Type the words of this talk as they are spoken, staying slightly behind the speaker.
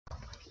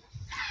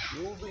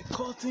We'll be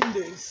cutting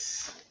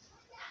this.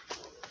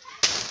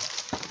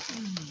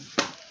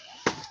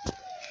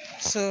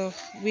 So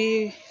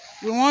we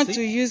want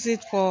to use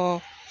it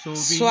for so we'll be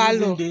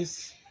swallow. using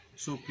this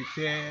to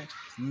prepare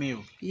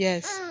meal.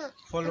 Yes.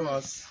 Follow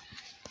us.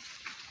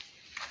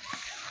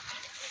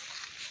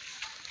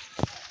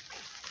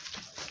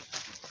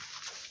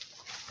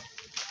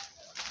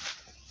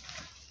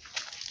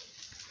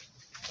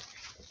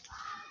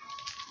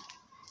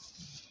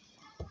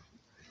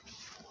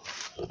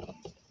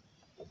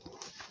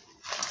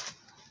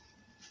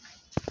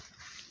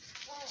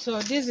 So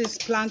this is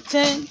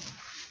plantain.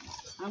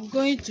 I'm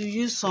going to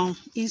use some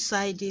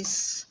inside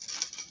this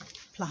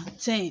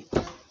plantain.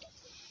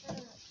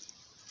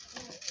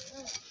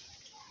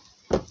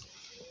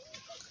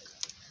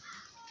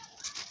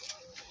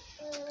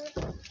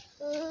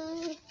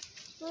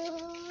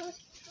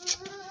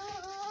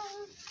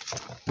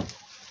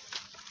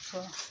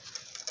 So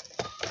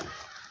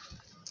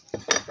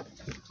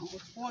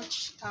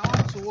I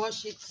want to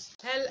wash it.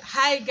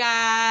 Hi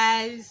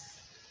guys,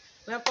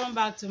 welcome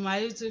back to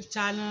my YouTube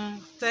channel.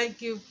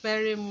 Thank you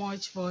very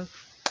much for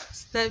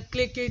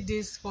clicking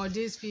this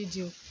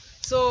video.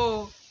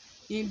 So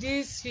in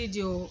this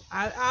video,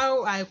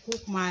 how I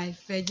cook my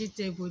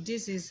vegetable.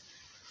 This is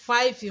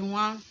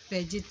 5-in-1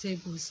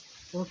 vegetables.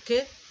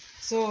 Okay,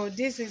 so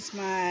this is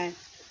my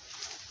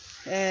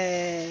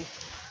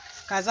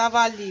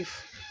cassava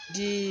leaf,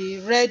 the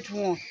red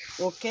one.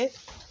 Okay,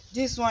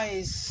 this one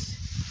is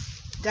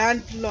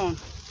dandelion.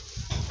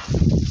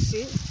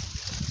 See,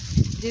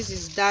 this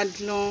is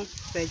dandelion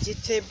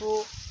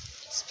vegetable.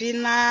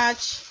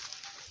 Spinach,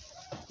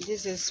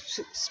 this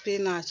is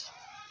spinach.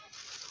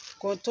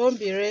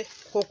 Kotombire,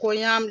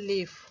 cocoyam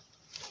leaf,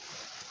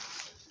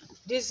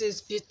 this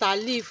is bitter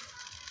leaf.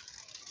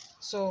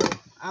 So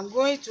I'm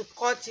going to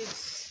cut it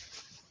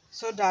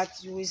so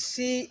that you will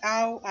see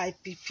how I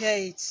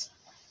prepare it.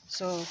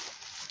 So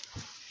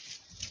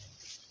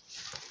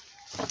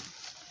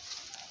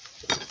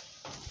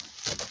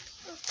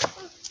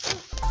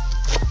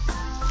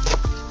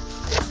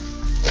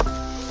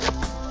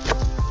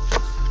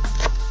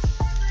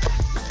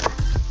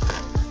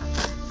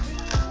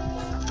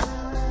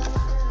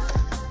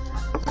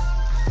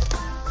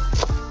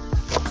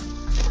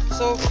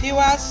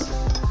viewers,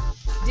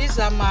 these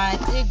are my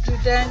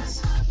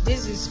ingredients.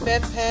 This is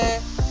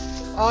pepper,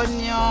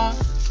 onion,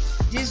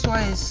 this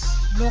one is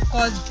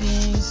locust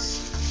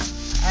beans.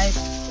 I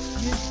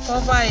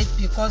cover it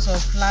because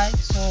of fly,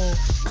 so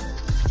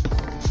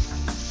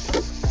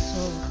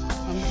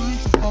I'm going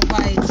to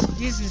cover it.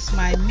 This is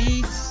my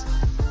meat,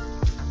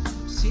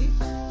 see,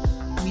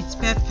 with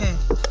pepper,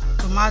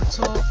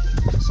 tomato.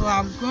 So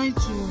I'm going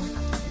to,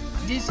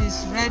 this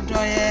is red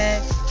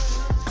oil,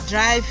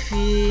 dry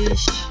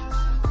fish.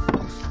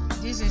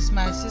 This is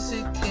my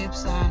seasoning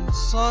cubes and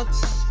salt.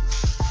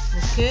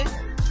 Okay,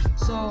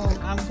 so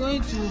I'm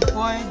going to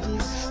boil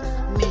this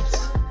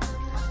meat.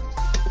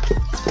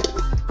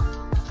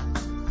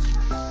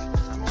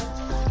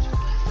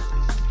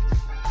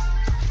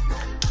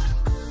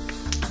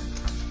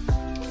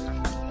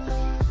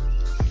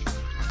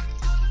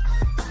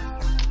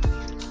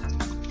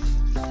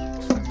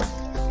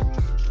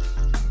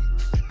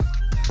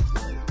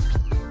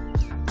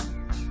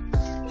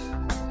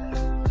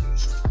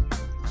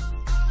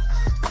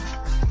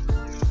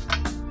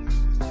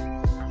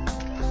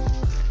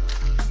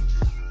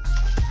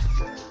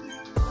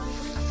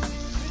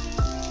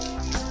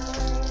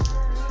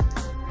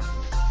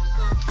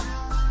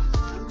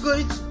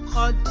 Going to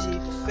cut the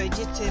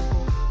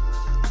vegetable.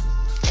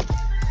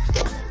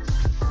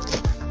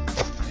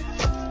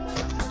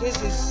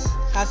 This is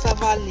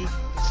cassava leaf.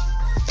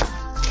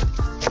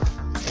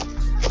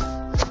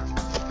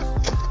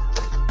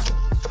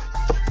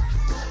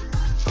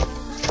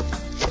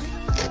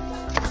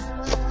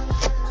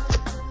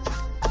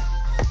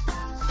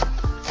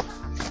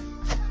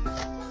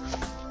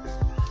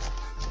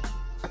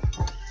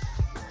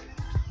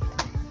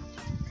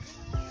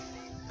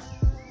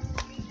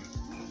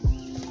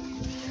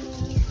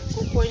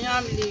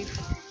 Cocoyam leaf.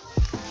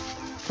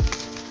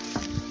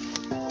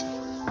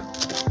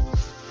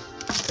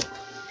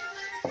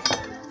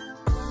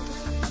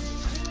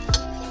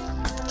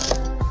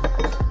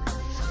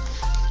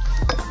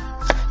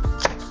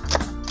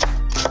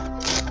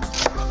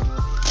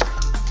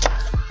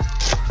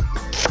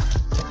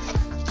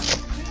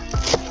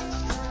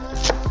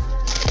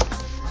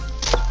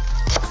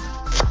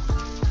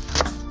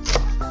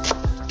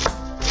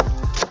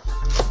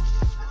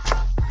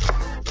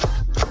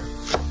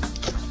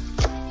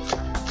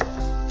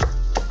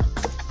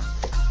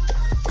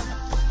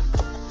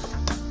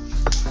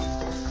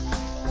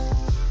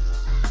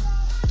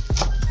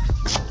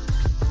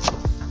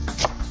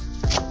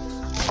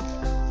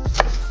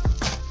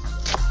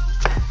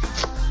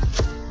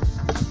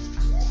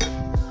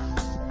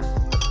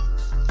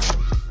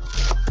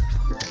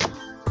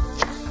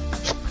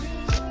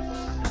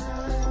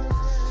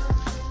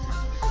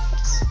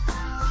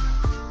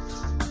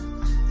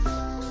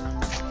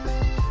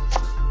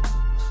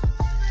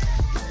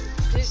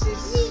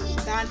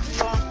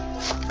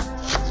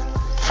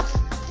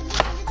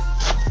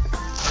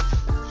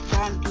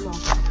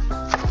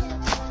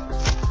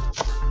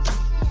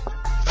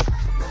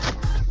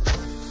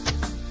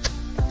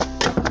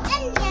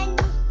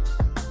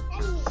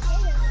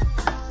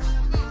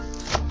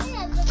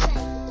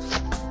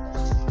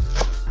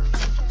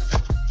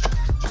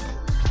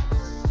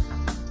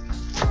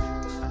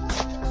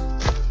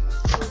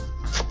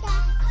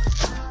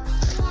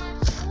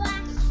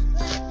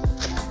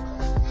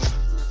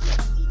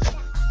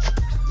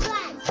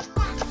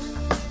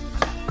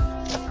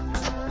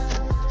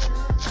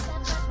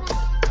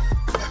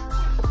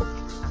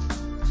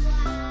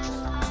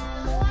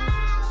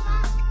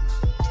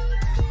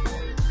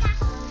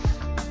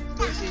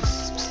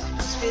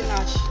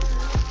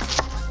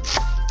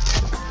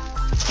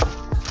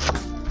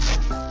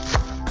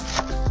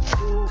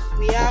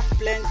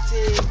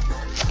 plenty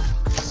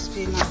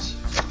spinach.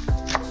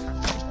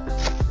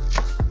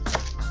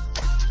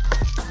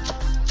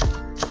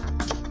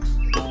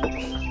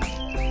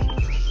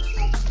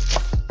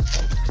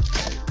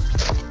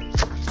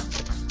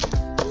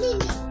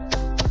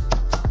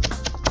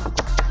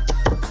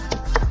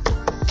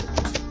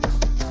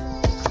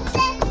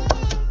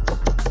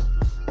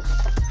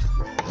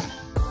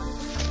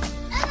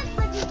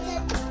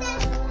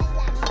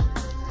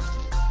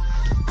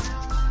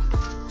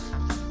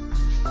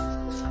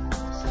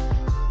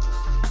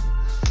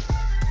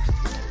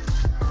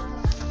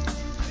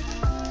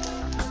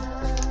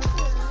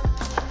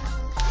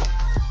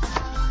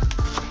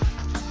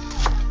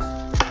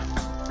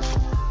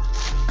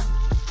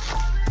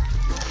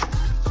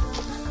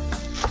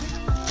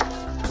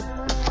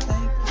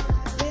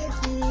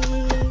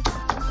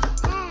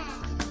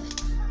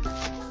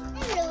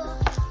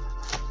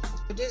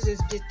 This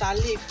is bitter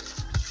leaf.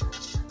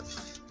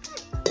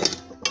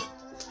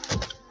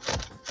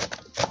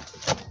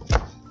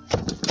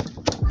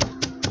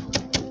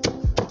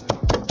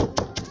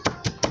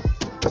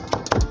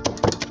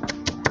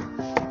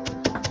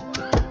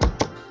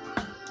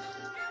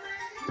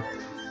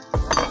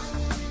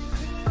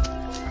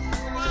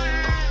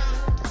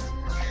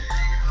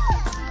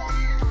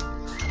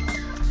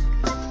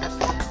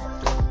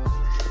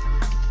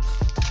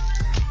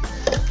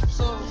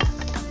 So,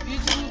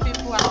 beautiful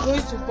people, I'm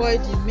going to boil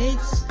the meat.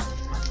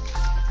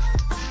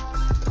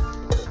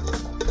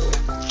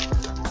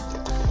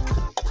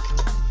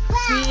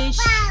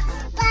 Fish,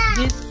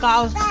 this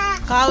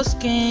cow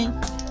skin,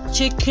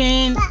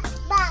 chicken,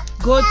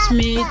 goat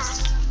meat.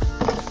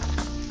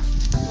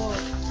 So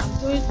I'm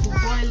going to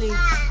boil it.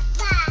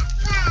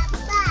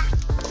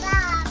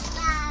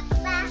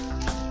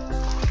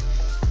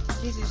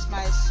 This is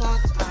my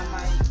salt and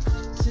my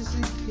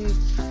seasoning cube.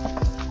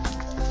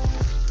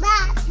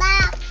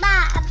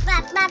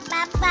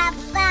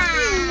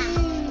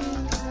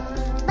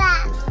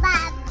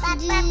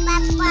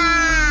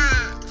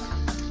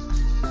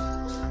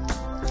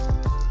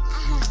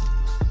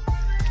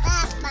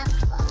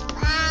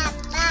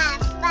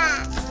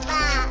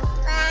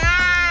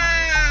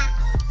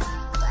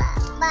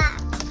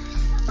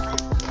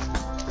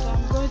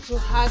 To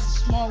add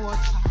small water.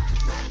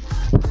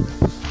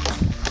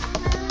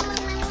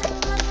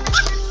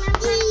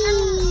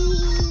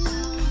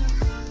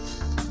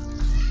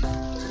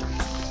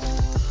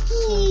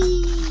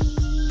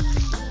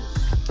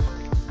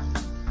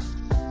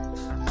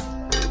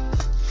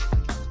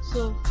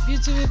 So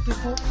beautiful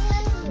people,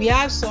 we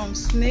have some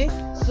snake.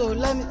 So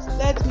let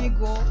me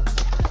go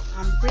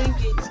and bring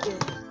it there.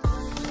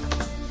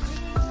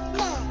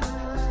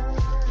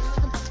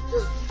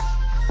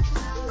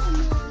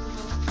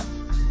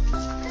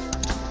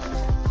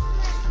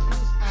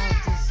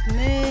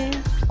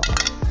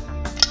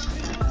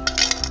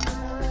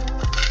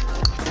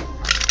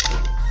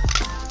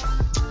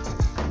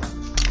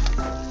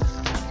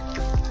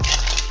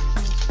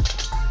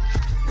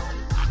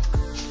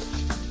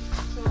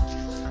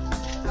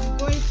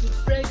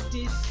 Break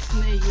this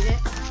snare here.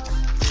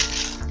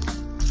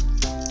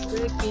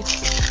 Break it.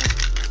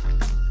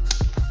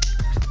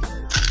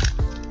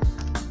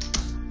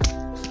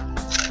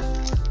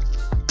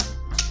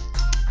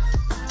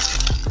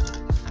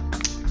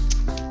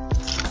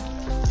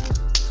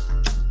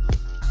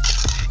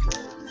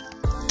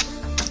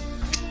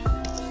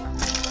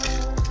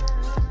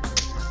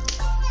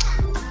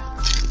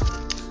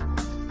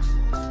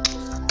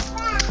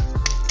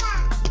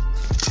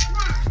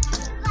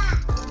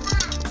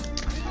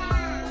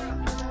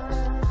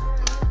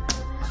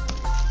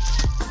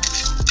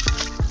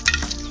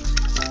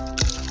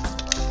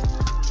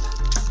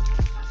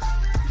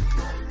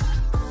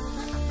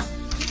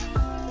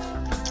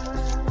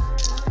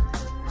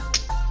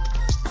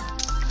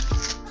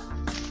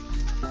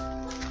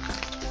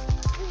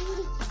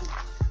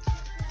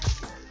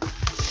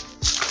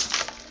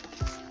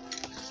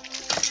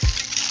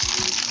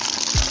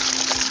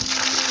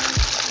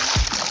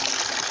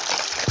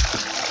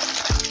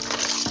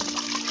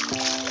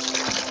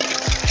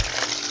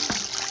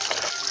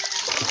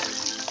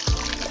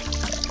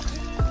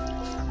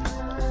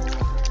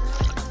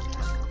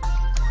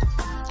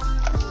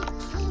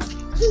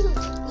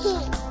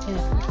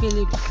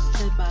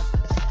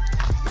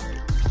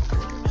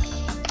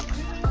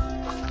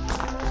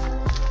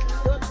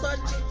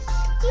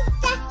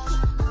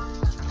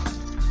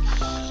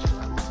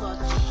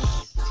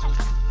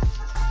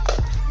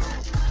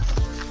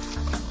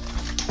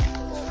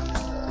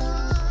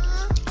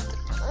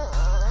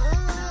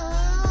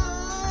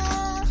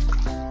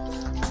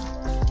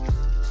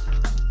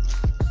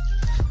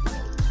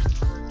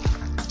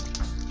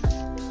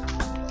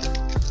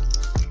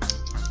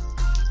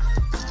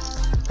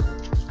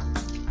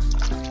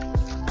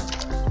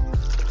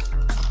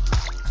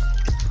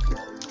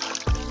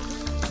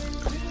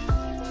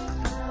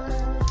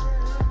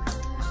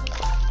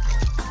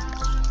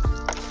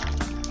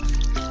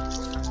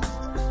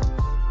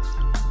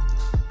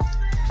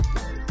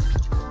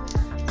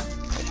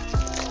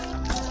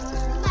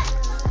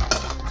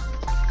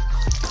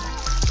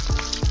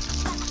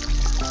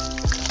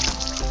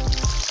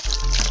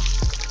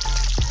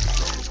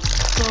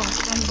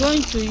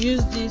 going to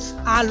use this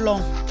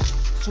alum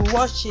to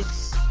wash it.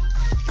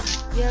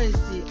 Here is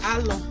the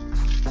alum.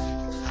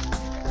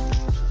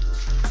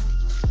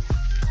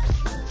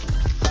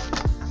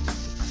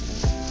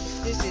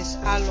 This is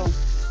alum.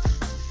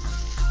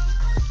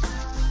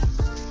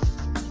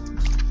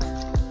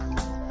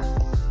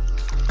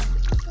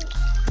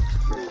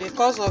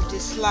 Because of the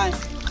slime.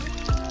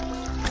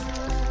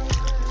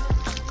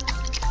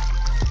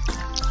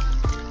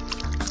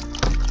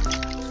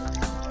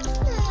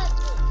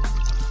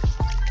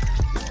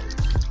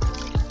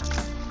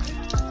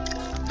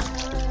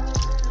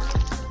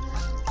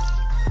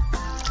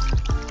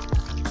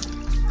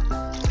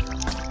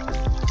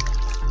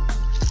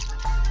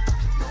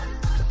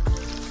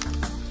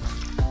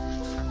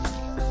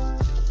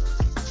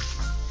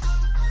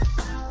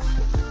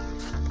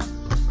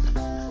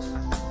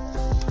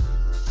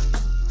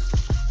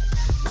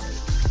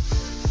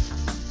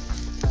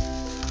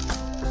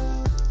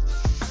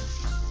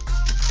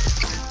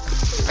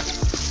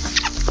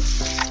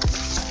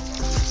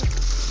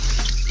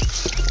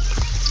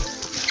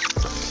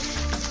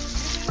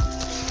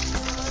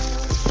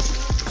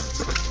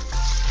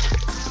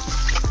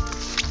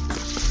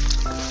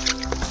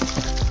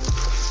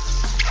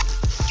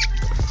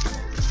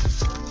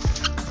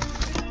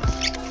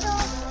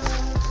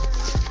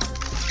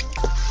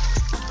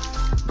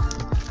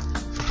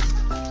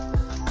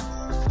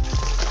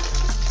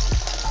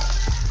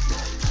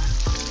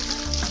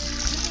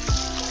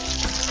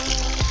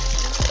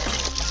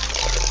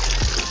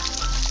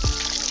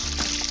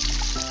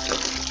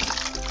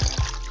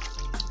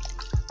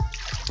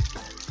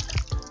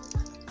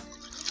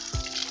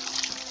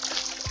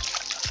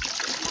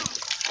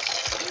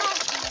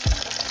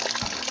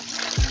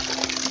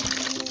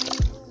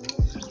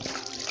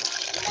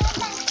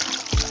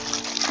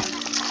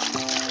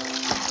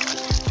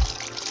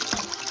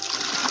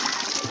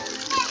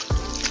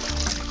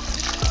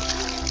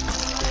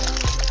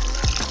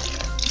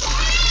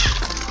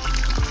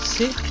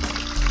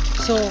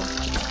 So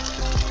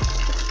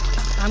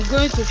I'm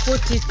going to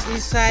put it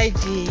inside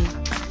the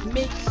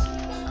mix.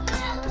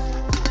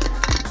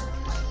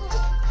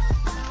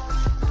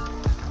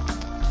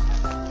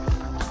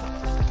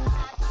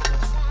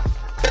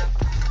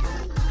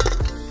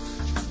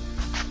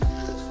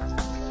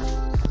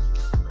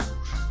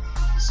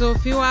 So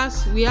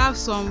viewers, we have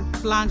some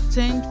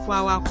plantain for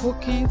our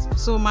cooking.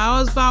 So my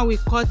husband will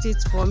cut it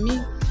for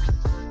me.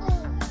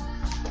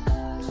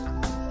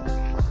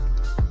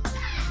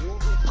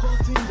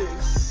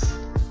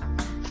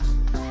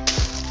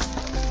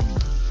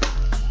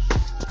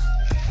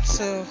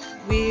 So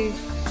we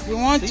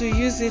want to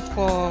use it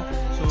for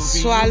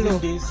swallow.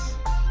 This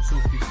to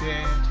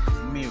prepare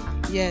meal.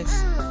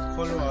 Yes.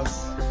 Follow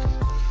us.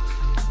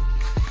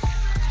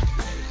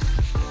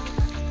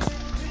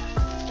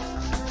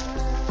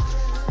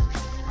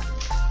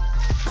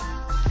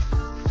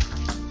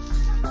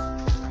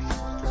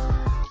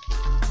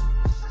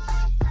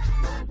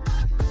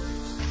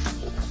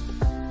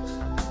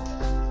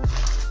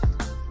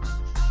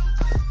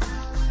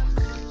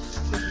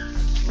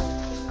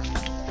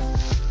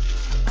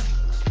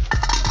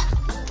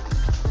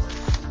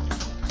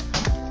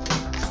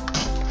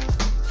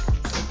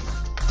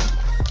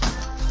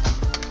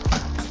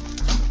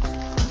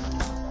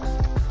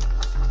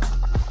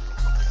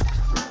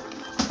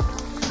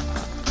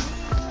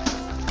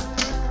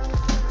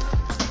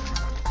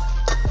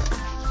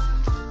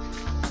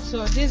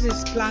 So this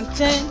is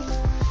plantain.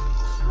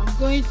 I'm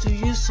going to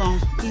use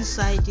some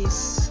inside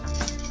this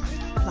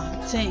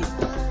plantain.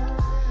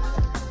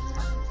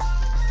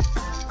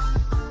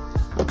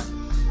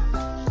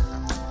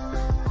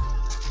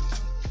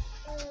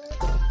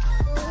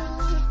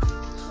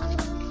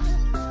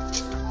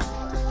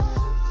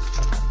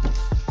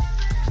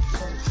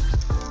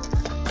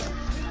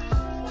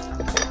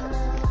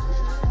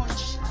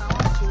 I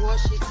want to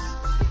wash it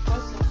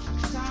because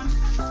of the sand.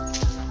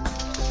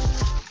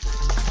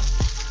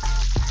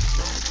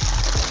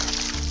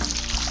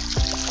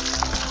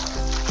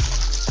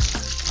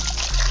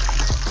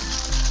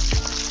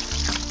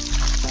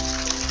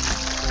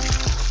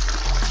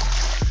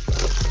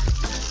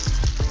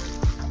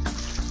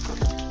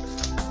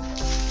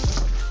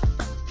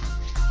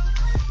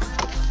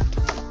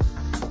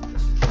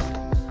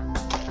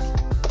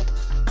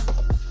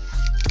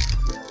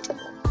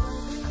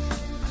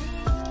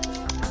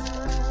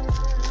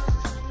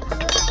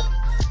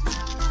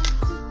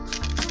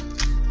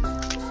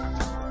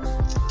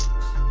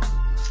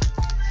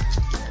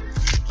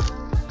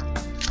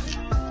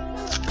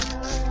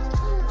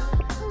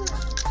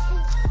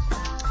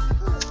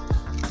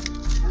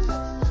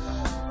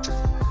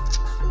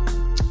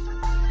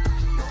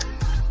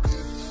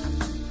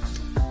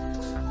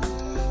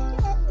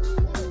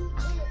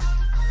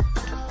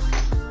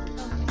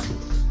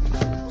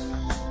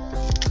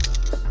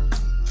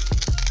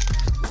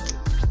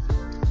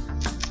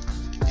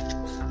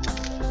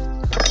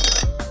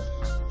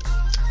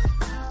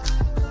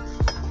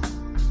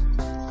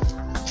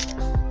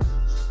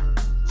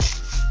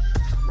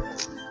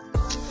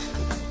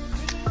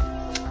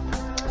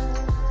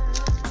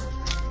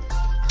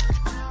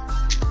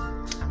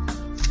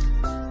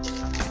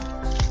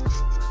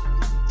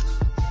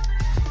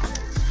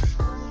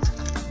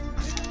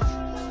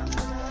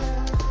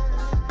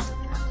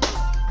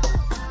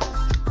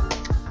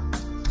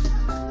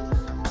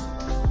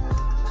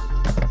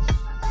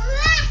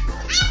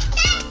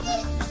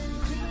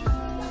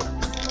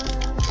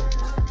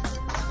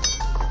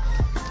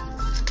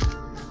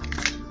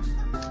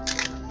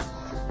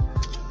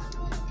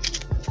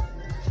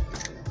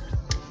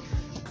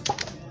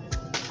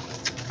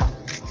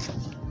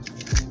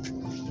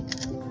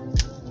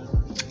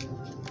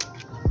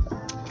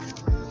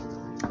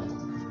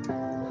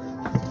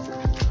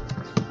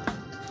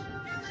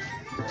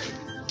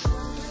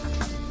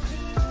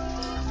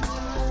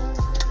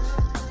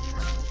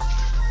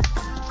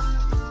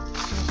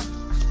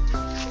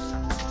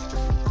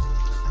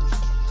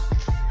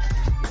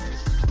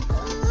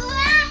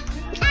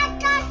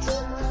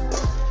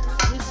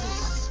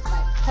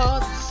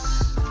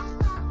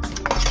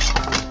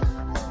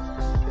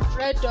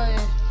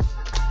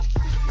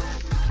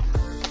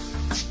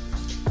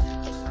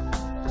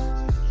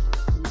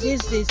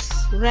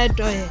 red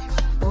oil.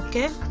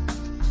 Okay.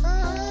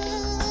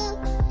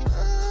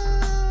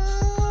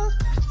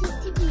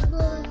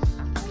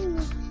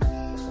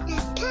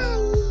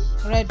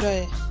 Red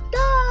oil.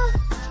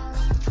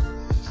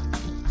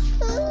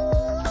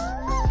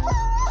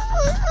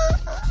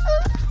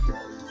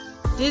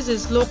 This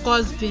is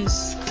locust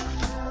beans.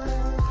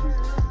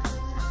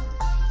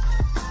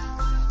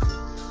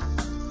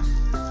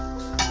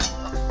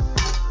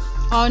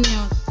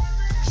 Onion.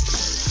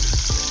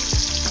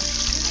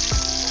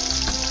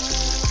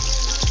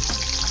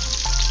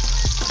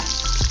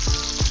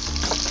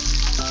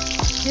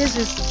 This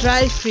is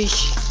dry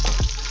fish.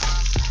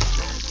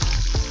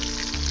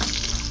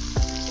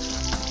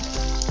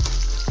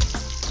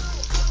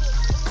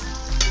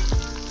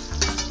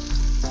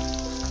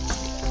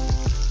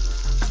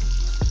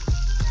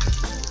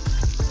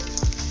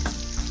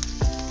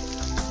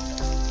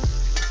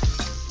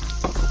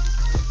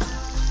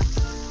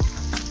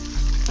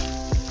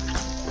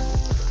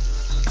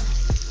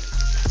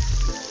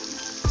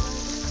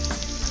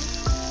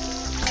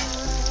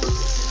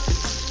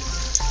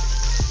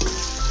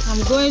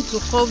 I'm going to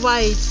cover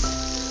it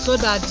so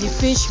that the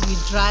fish will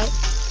dry.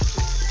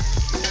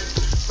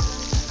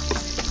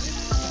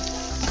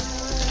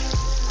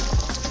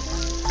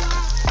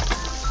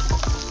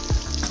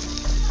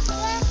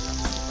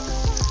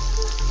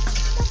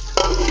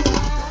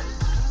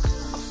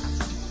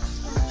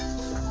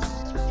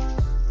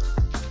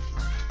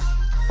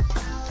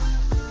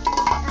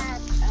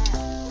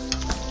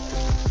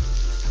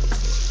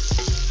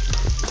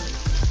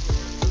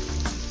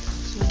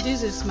 So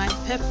this is my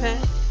pepper.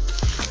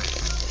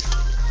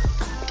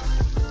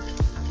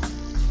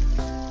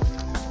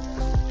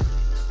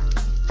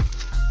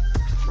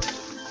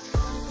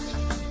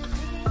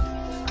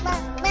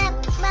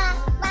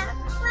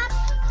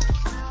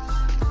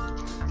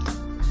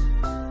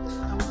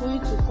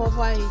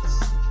 Cover it.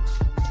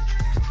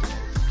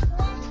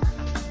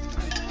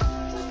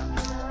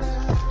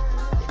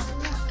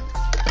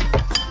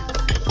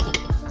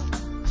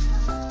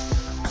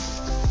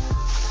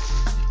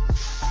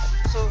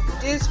 So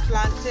this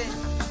plantain,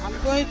 I'm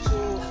going to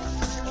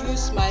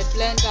use my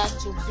blender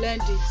to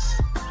blend it.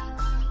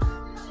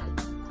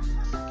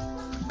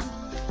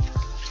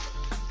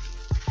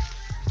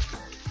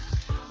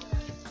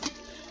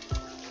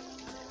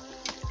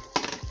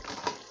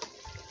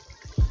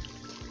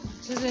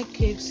 Season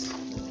cubes.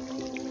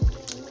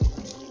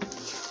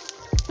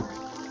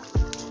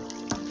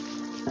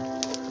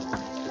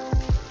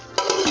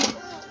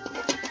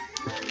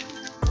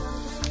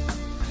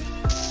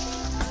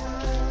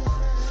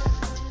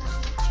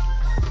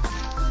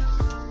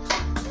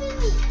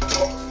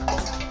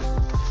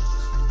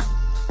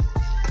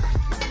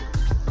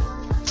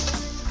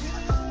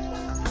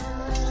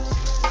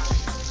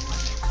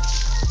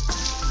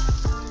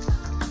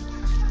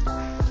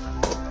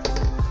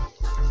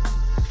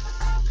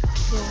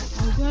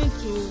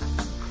 To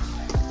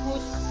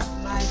put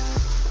my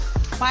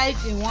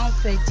 5-in-1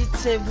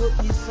 vegetable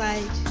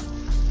inside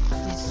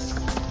this.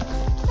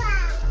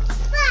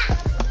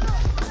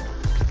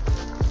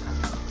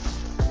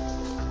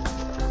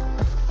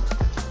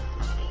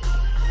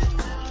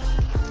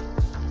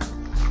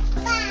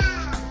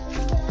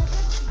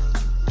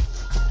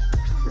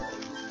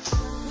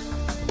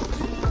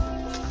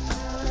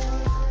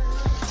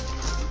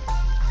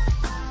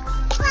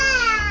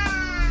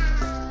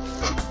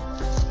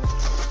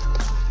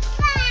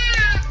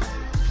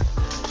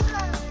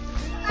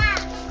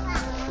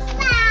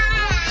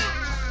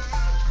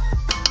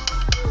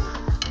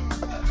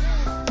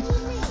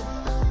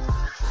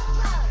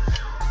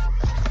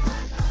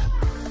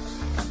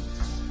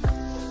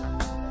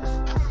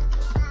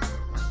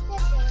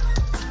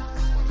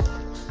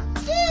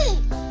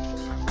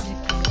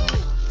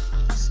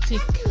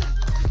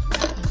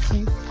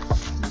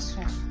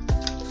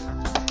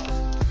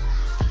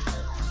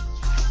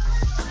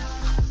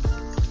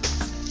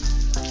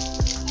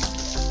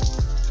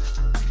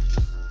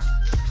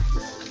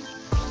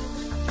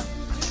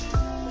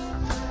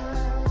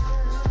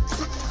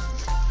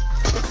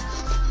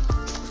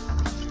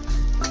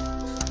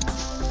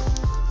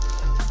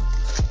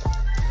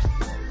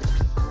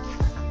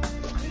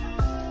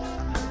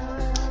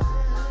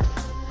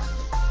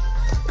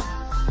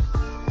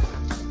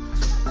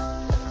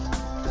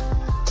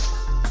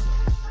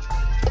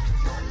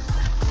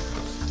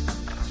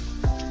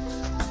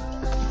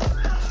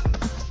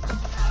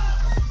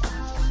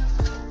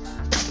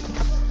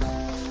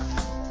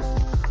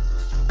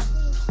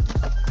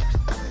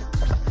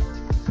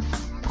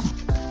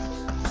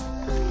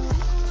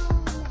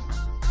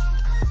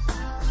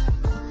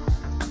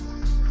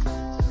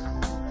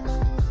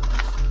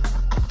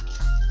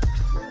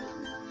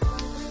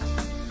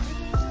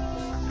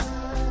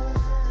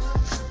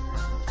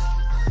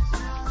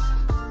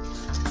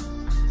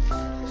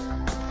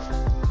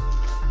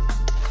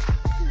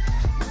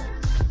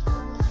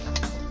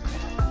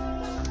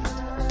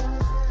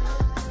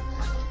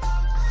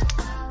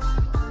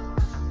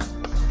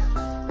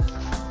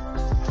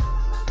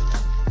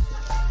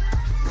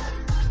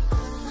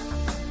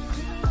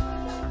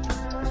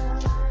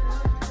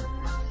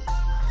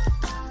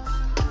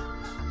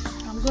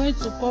 I'm going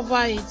to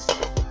cover it.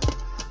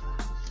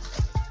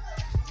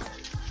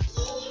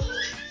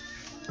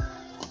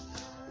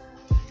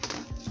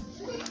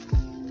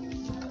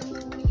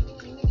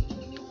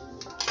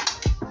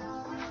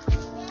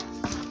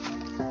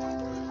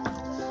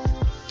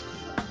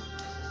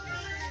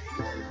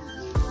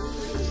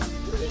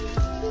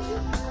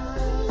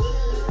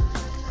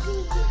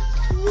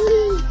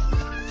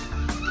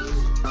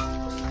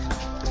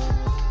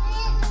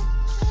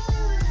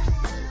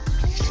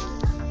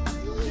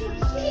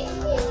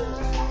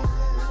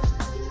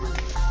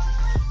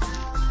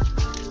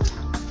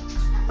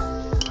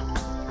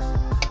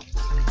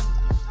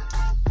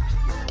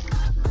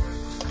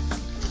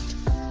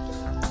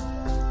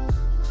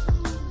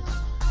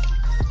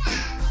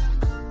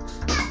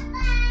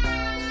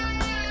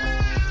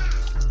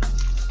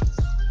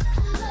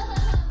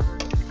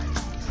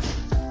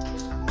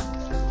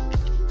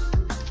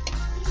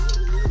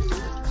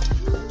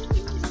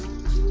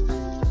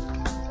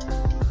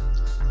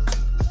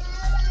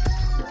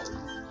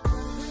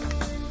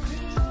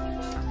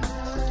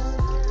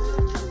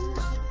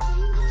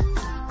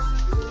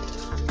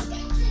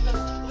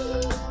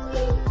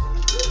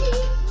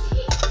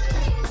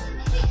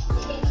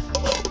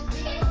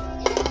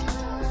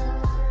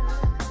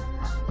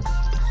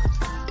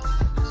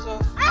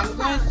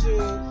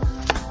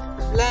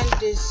 Blend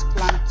this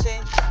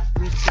plantain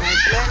with my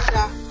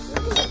blender.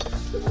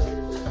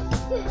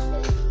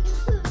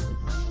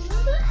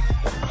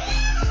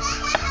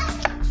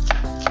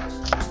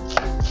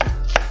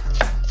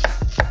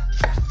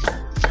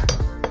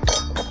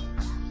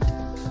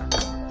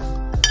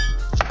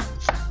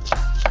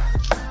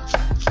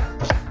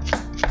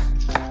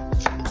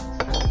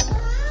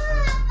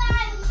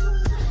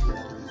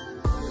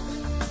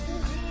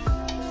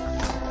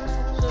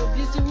 So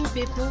beautiful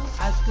people,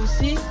 as you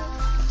see,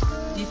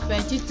 the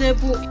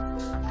vegetable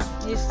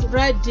is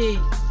ready.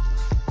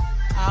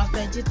 Our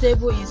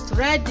vegetable is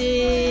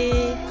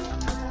ready.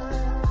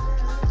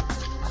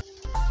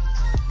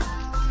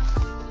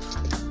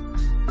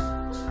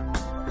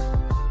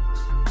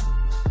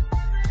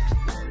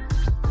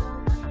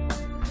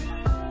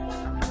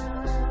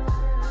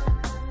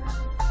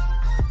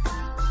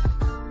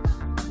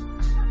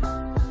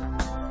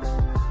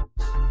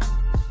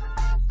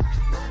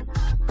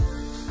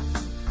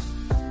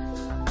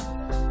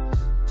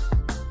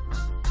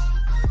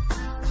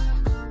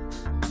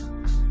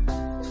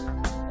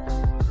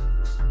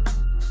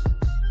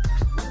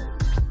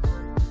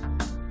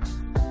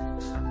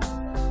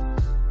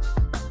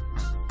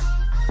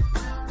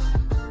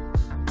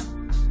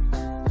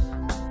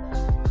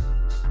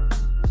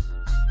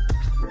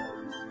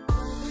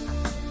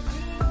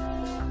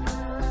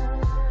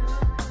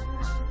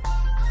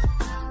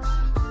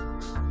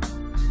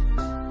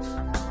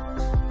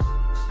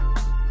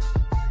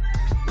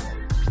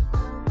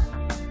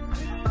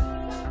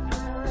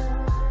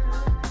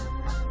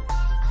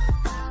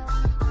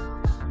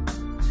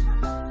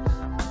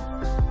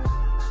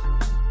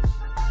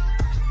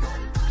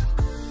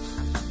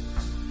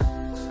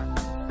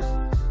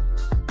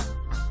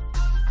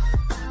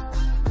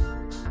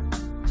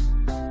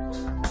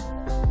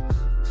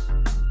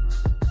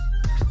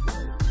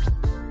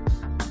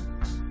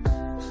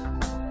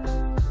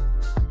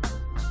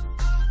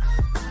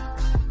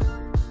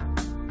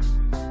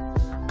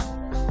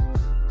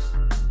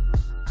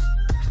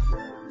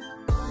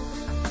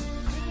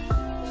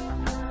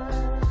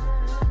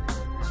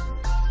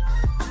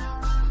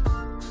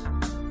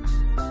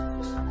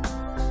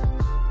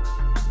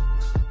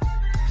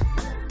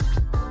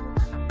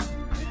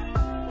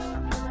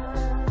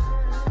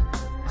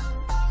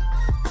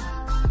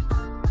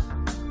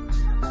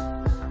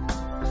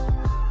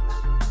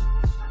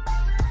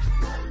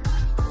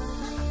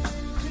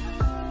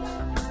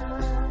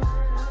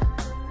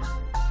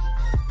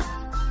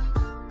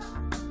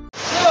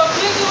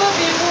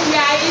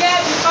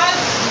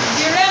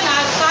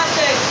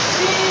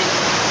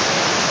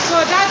 So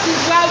that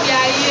is why we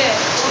are here.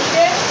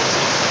 Okay,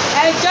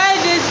 enjoy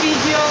this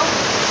video.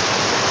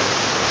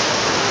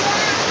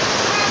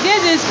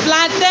 This is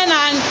plantain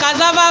and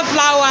cassava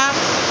flour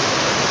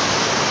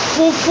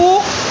fufu.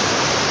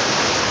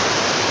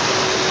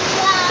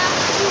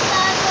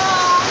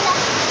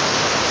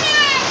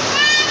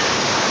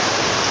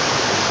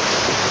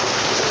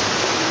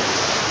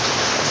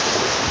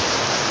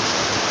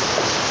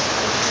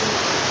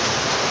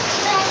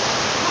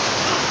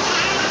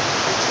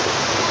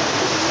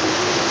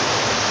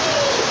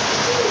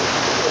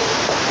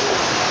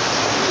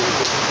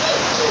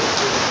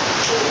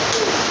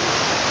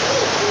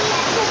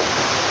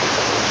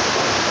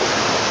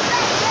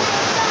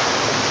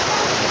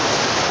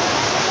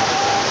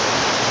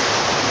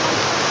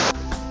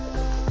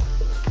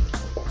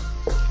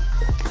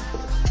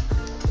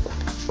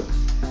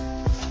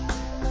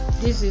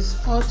 This is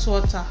hot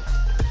water.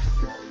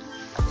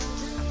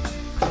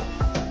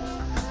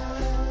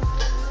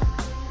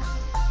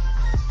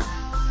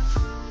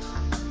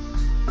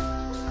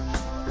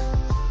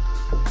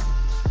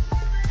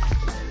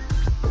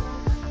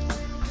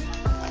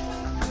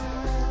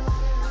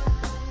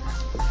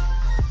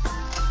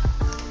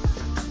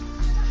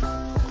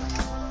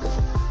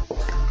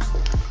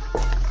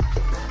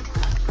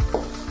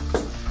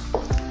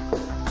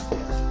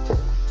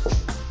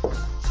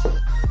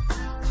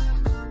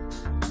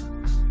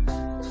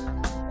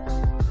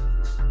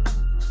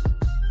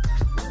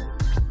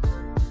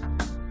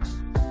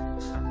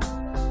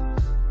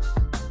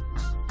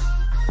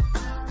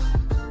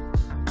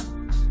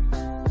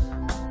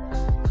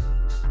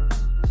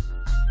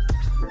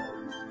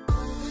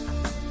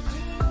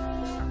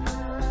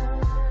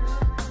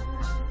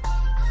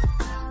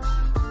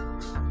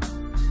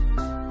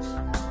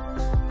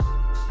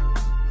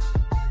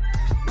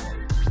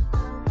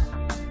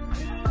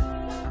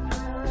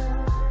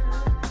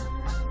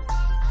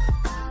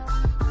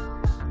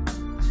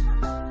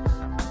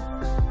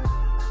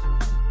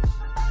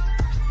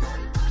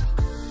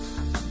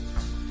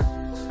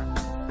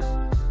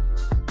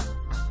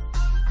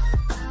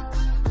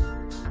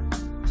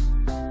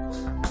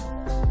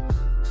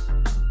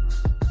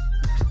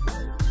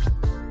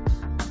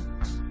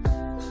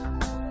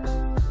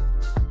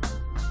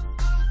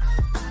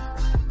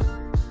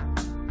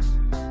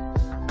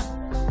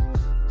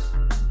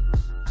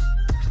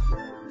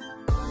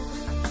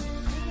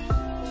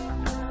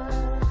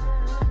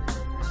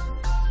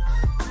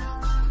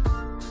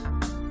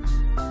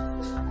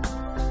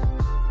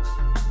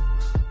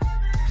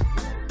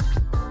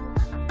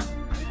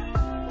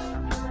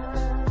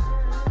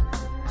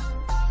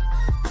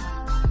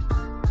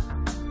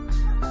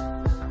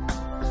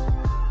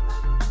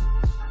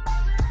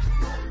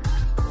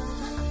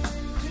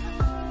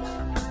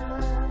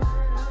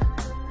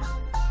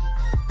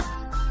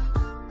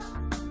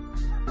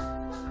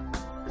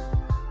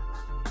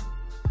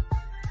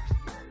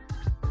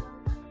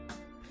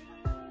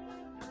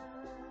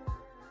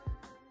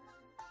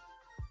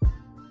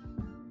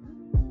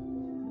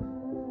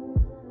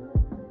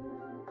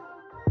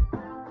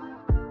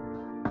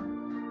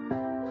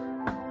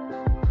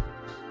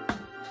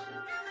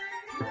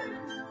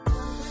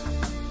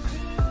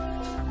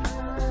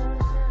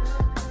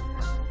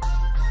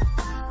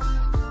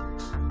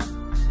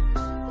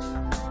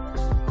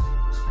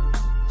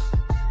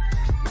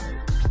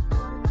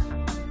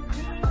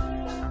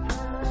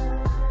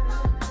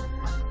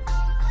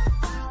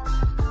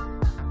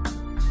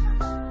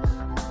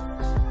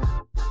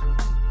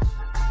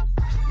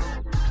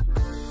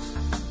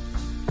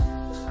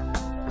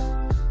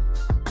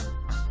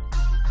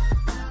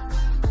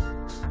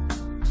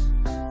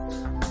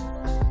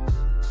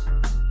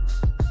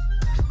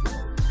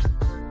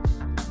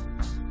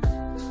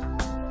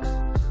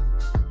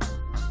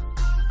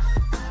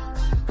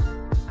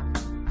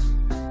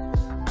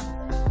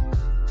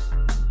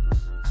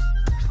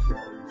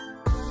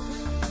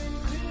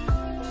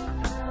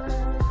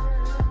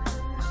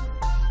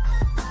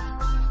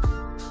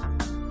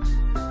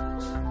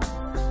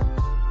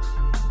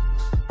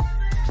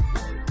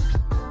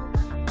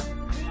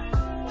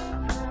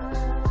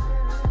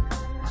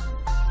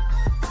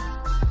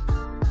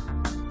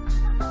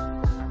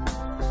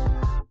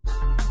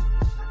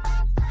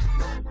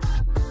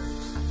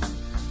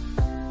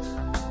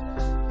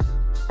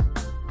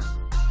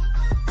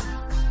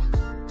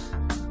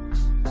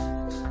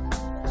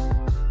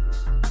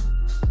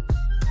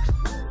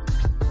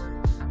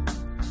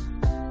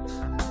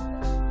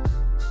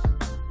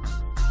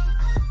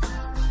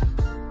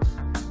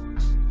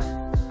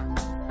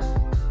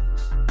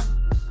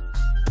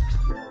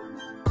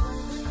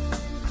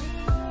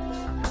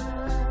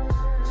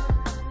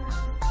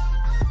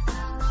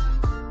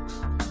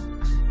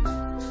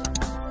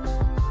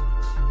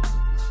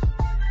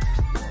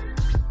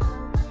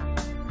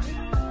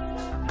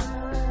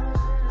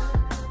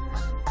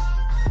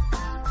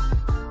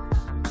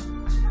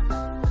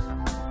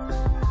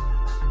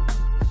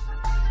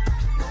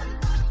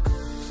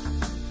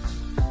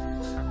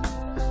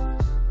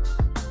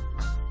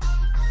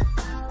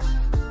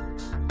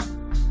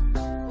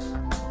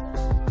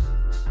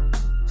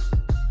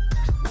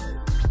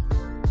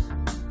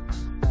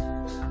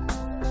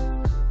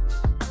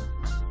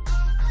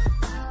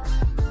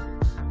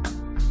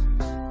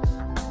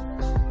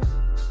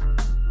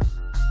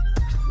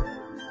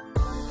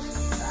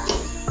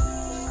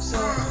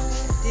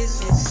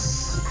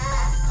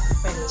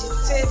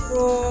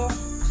 micro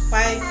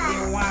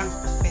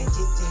 5-in-1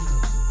 vegetable.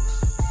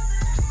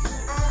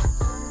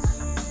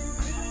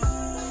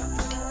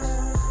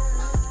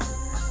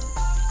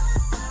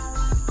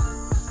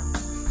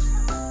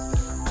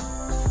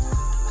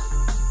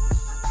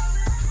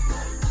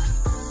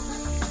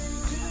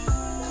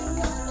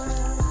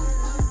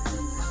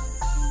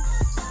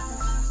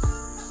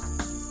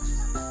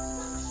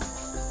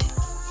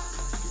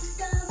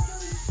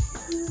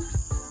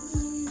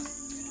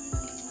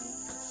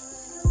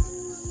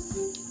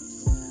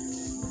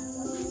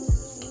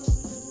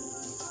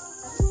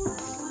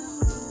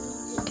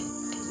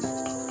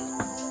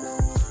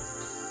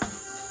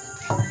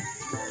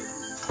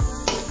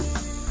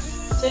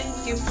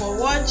 Thank you for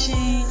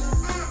watching.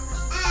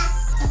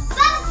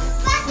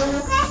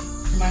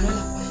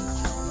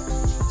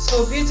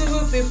 So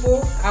beautiful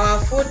people,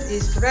 our food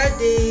is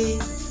ready.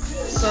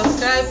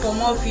 Subscribe for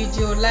more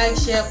video, like,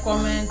 share,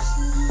 comment,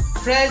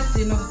 press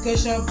the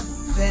notification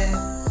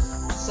bell,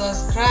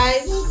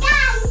 subscribe,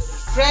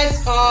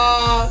 press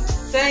all.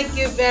 Thank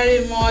you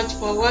very much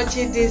for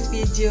watching this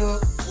video.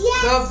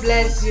 God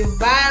bless you.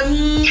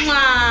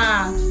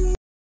 Bye.